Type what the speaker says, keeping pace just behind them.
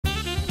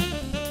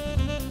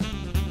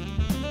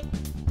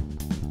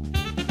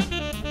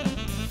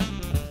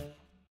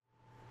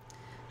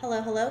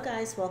Hello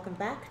guys, welcome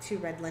back to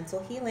Red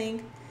Lentil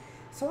Healing.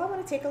 So I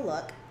want to take a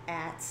look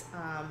at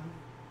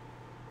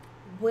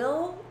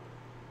will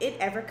it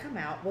ever come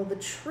out? Will the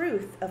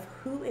truth of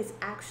who is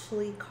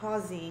actually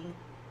causing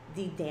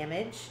the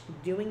damage,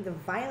 doing the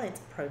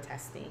violent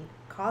protesting,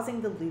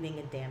 causing the looting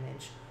and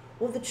damage?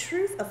 Will the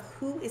truth of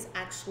who is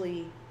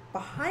actually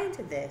behind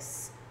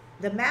this,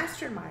 the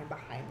mastermind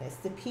behind this,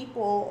 the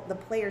people, the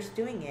players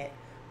doing it,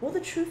 will the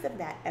truth of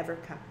that ever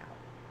come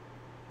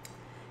out?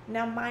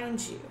 Now,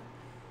 mind you,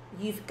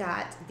 you've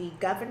got the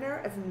governor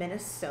of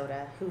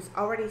Minnesota who's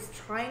already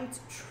trying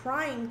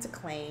to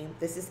claim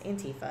this is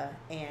Antifa,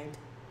 and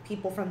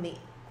people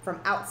from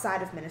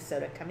outside of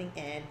Minnesota coming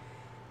in,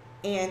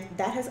 and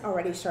that has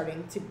already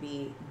starting to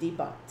be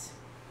debunked.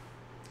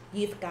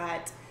 You've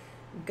got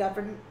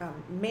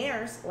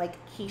mayors like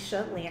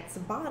Keisha Lance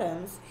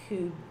Bottoms,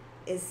 who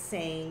is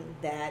saying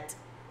that,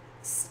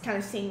 kind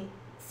of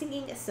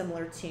singing a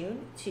similar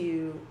tune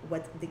to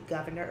what the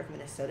governor of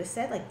Minnesota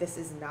said. Like, this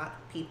is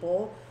not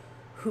people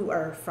who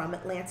are from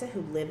Atlanta, who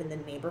live in the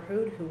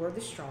neighborhood, who are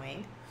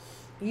destroying.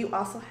 You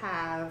also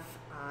have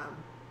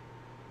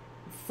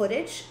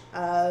footage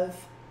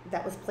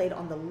that was played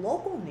on the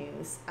local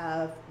news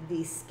of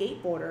the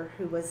skateboarder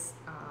who was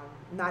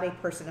not a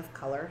person of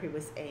color, who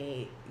was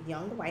a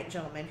young white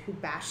gentleman who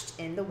bashed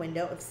in the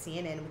window of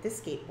CNN with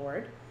his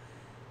skateboard.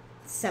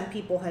 Some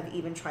people have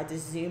even tried to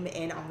zoom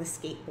in on the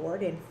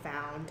skateboard and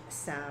found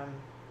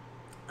some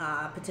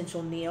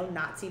potential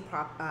neo-Nazi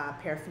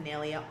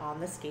paraphernalia on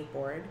the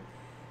skateboard.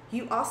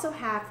 You also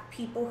have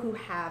people who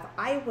have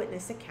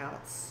eyewitness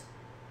accounts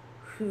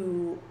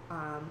who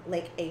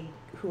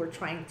who are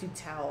trying to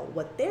tell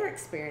what they're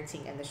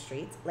experiencing in the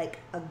streets, like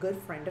a good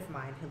friend of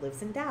mine who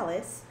lives in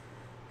Dallas,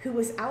 who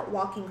was out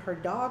walking her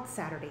dog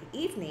Saturday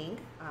evening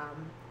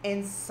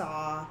and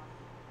saw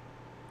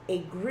a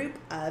group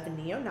of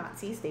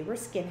neo-Nazis. They were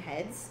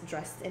skinheads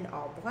dressed in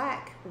all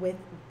black with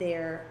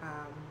their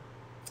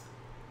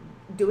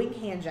doing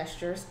hand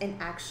gestures and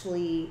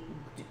actually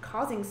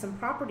causing some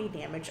property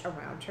damage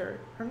around her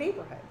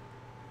neighborhood.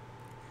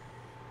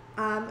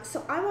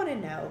 So I want to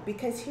know,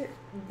 because here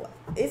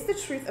is the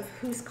truth of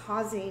who's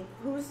behind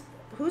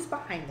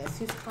this,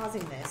 who's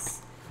causing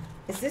this.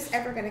 Is this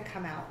ever going to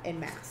come out en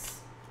masse?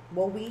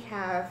 Will we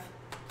get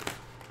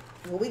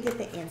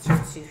the answer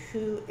to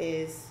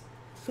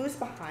who's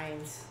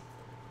behind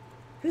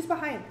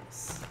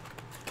this?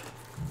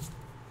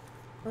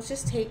 Let's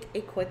just take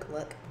a quick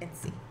look and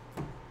see.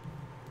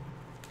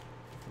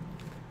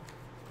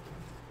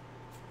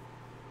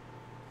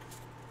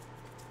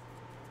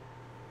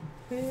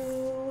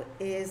 Who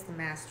is the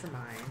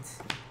mastermind?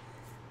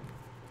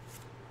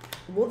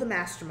 Will the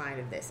mastermind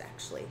of this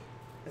actually,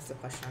 that's the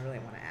question I really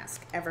want to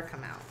ask, ever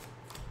come out?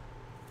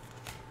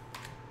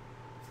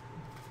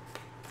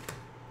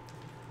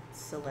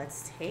 So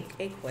let's take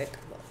a quick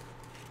look.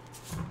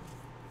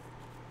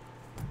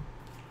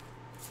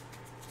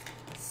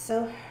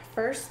 So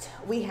first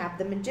we have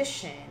the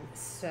magician.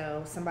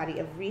 So somebody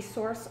of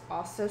resource,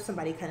 also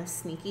somebody kind of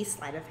sneaky,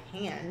 sleight of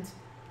hand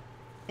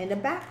in the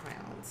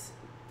background.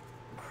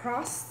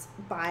 Crossed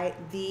by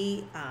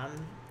the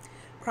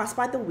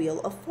wheel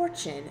of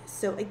fortune.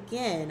 So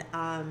again,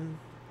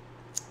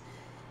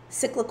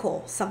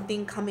 cyclical,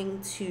 something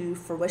coming to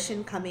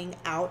fruition, coming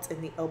out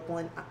in the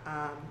open,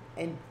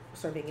 and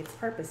serving its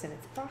purpose and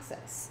its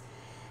process.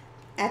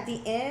 At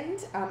the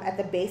end, at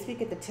the base, we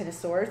get the Ten of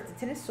Swords. The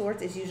Ten of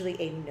Swords is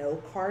usually a no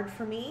card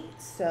for me.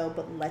 So,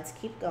 but let's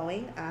keep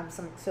going.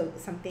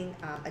 Something,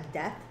 a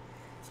death,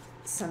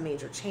 some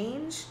major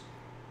change.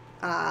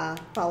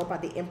 Followed by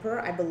the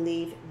Emperor. I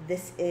believe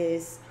this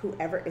is,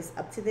 whoever is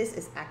up to this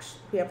is actually,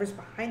 whoever's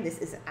behind this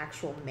is an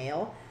actual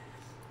male.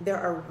 There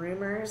are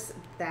rumors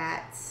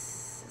that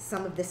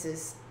some of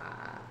this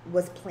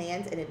was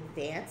planned in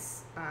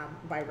advance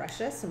by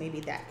Russia, so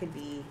maybe that could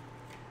be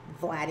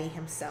Vladdy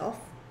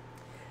himself.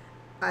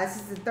 This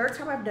is the third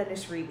time I've done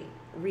this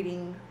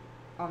reading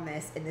on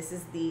this, and this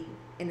is the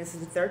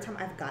third time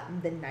I've gotten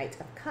the Knight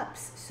of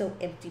Cups, so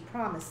empty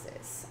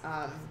promises.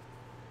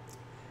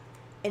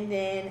 And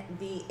then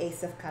the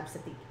Ace of Cups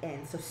at the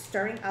end. So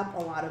stirring up a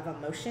lot of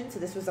emotion. So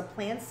this was a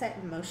plan set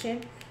in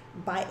motion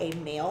by a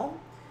male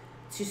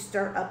to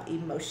stir up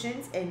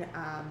emotions and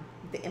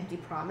the empty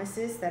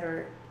promises that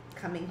are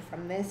coming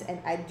from this. And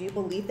I do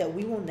believe that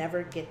we will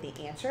never get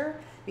the answer,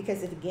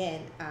 because if,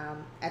 again,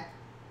 at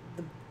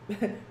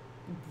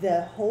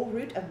the whole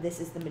root of this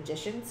is the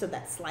magician. So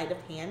that sleight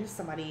of hand,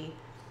 somebody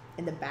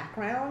in the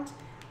background.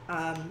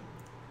 And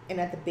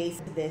at the base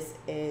of this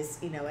is,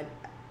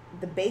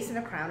 the base and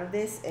the crown of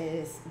this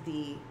is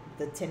the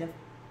Ten of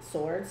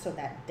Swords, so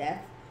that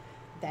death,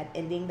 that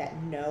ending,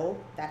 that no,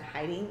 that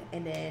hiding,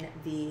 and then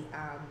the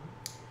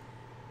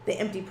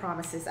empty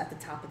promises at the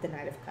top of the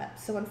Knight of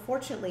Cups. So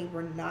unfortunately,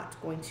 we're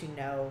not going to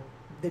know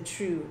the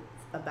truth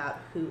about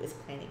who is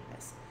planning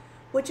this,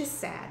 which is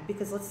sad,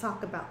 because let's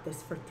talk about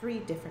this for 3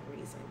 different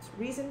reasons.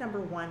 Reason number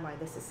 1 why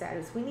this is sad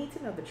is we need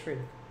to know the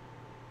truth.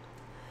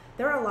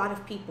 There are a lot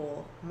of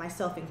people,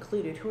 myself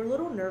included, who are a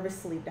little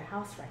nervous to leave the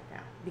house right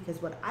now, because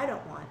what I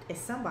don't want is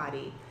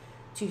somebody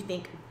to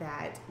think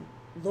that,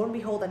 lo and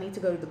behold, I need to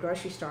go to the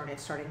grocery store and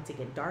it's starting to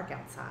get dark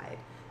outside.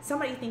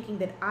 Somebody thinking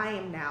that I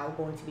am now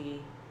going to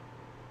be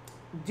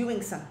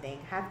doing something,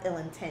 have ill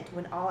intent,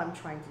 when all I'm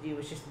trying to do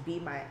is just be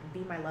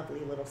my lovely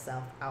little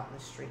self out in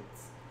the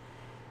streets.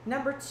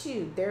 Number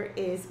two, there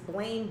is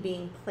blame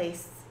being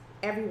placed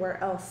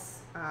everywhere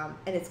else,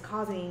 and it's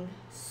causing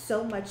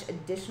so much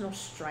additional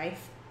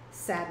strife,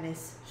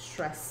 sadness,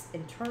 stress,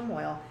 and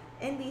turmoil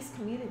in these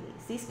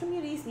communities. These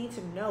communities need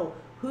to know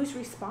who's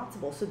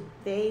responsible so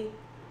they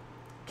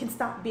can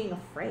stop being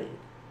afraid.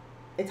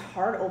 It's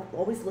hard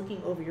always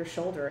looking over your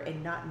shoulder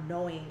and not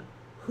knowing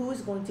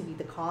who's going to be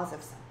the cause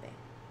of something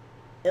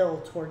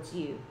ill towards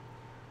you,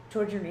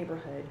 towards your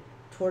neighborhood,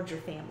 towards your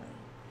family.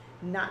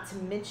 Not to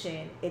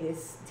mention, it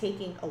is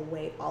taking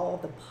away all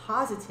of the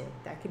positive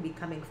that could be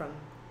coming from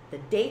the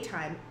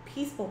daytime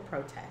peaceful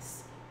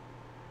protests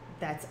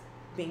that's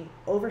being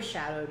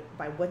overshadowed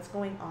by what's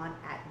going on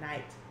at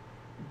night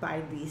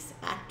by these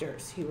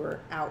actors who are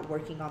out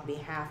working on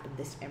behalf of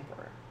this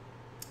emperor,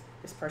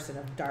 this person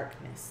of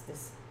darkness,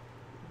 this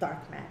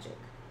dark magic.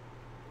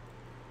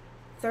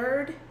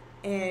 Third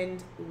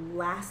and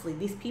lastly,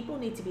 these people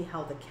need to be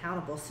held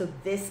accountable so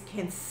this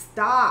can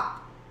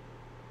stop.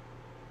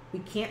 We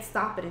can't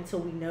stop it until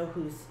we know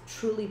who's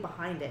truly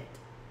behind it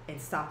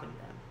and stopping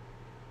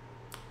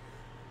them.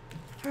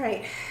 All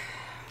right.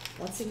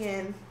 Once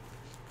again,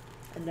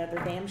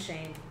 another damn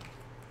shame.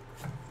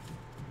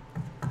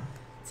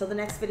 Till the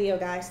next video,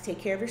 guys, take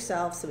care of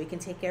yourselves so we can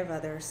take care of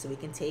others, so we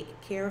can take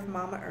care of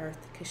Mama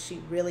Earth, because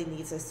she really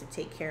needs us to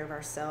take care of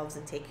ourselves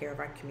and take care of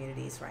our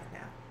communities right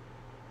now.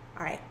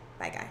 All right.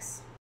 Bye,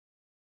 guys.